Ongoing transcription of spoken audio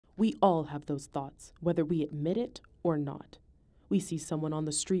We all have those thoughts, whether we admit it or not. We see someone on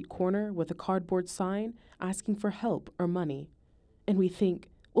the street corner with a cardboard sign asking for help or money, and we think,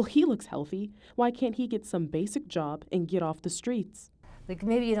 well, he looks healthy. Why can't he get some basic job and get off the streets? Like,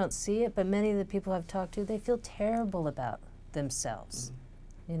 maybe you don't see it, but many of the people I've talked to, they feel terrible about themselves.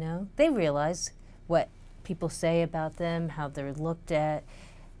 You know, they realize what people say about them, how they're looked at.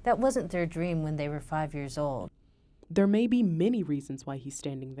 That wasn't their dream when they were 5 years old. There may be many reasons why he's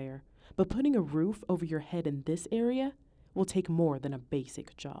standing there, but putting a roof over your head in this area will take more than a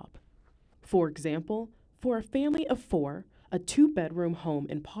basic job. For example, for a family of 4, a 2-bedroom home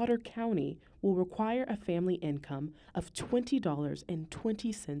in Potter County will require a family income of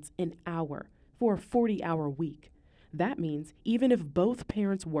 $20.20 an hour for a 40-hour week. That means even if both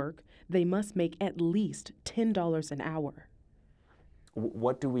parents work, they must make at least $10 an hour.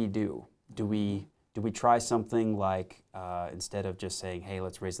 What do we do? Do we try something like, instead of just saying, hey,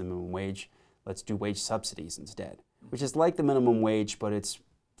 let's raise the minimum wage, let's do wage subsidies instead, which is like the minimum wage, but it's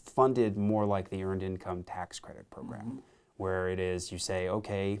funded more like the Earned Income Tax Credit program, where it is, you say,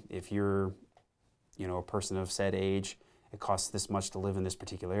 okay, if you're, a person of said age, it costs this much to live in this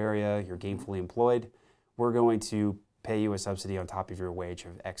particular area, you're gainfully employed, we're going to pay you a subsidy on top of your wage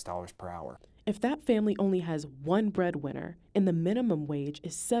of X dollars per hour. If that family only has one breadwinner and the minimum wage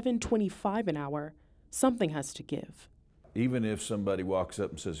is $7.25 an hour, something has to give. Even if somebody walks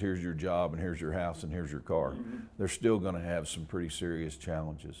up and says, here's your job and here's your house and here's your car, they're still going to have some pretty serious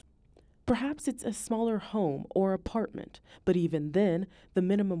challenges. Perhaps it's a smaller home or apartment, but even then, the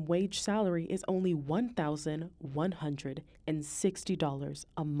minimum wage salary is only $1,160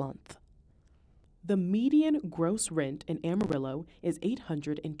 a month. The median gross rent in Amarillo is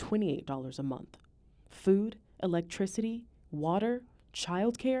 $828 a month. Food, electricity, water,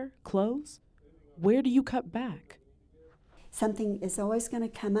 childcare, clothes. Where do you cut back? Something is always going to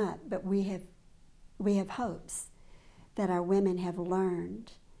come up, but we have hopes that our women have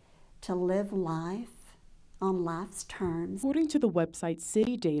learned to live life on life's terms. According to the website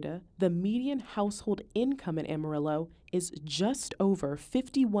City Data, the median household income in Amarillo is just over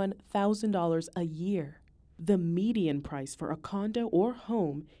 $51,000 a year. The median price for a condo or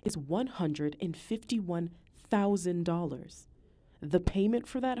home is $151,000. The payment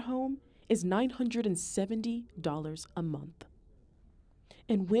for that home is $970 a month.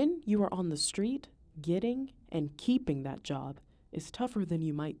 And when you are on the street, getting and keeping that job is tougher than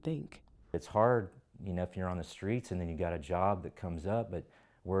you might think. It's hard, if you're on the streets and then you got a job that comes up, but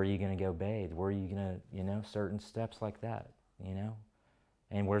where are you going to go bathe? Where are you going to, certain steps like that, And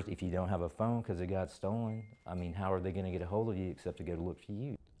if you don't have a phone because it got stolen, how are they going to get a hold of you except to go to look for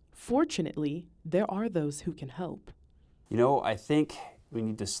you? Fortunately, there are those who can help. I think we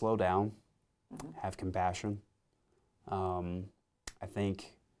need to slow down, have compassion. I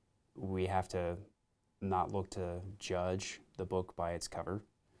think we have to not look to judge the book by its cover,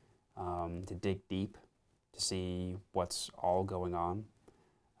 to dig deep, to see what's all going on.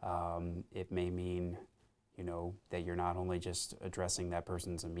 It may mean, that you're not only just addressing that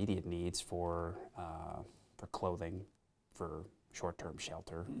person's immediate needs for clothing, for short-term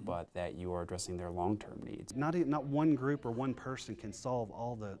shelter, but that you are addressing their long-term needs. Not one group or one person can solve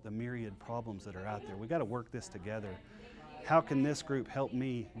all the myriad problems that are out there. We got to work this together. How can this group help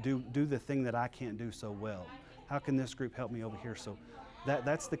me do the thing that I can't do so well? How can this group help me over here? So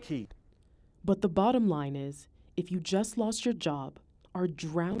that's the key. But the bottom line is, if you just lost your job, are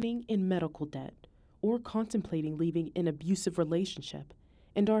drowning in medical debt, or contemplating leaving an abusive relationship,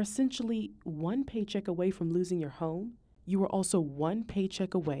 and are essentially one paycheck away from losing your home, you are also one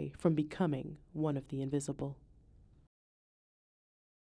paycheck away from becoming one of the invisible.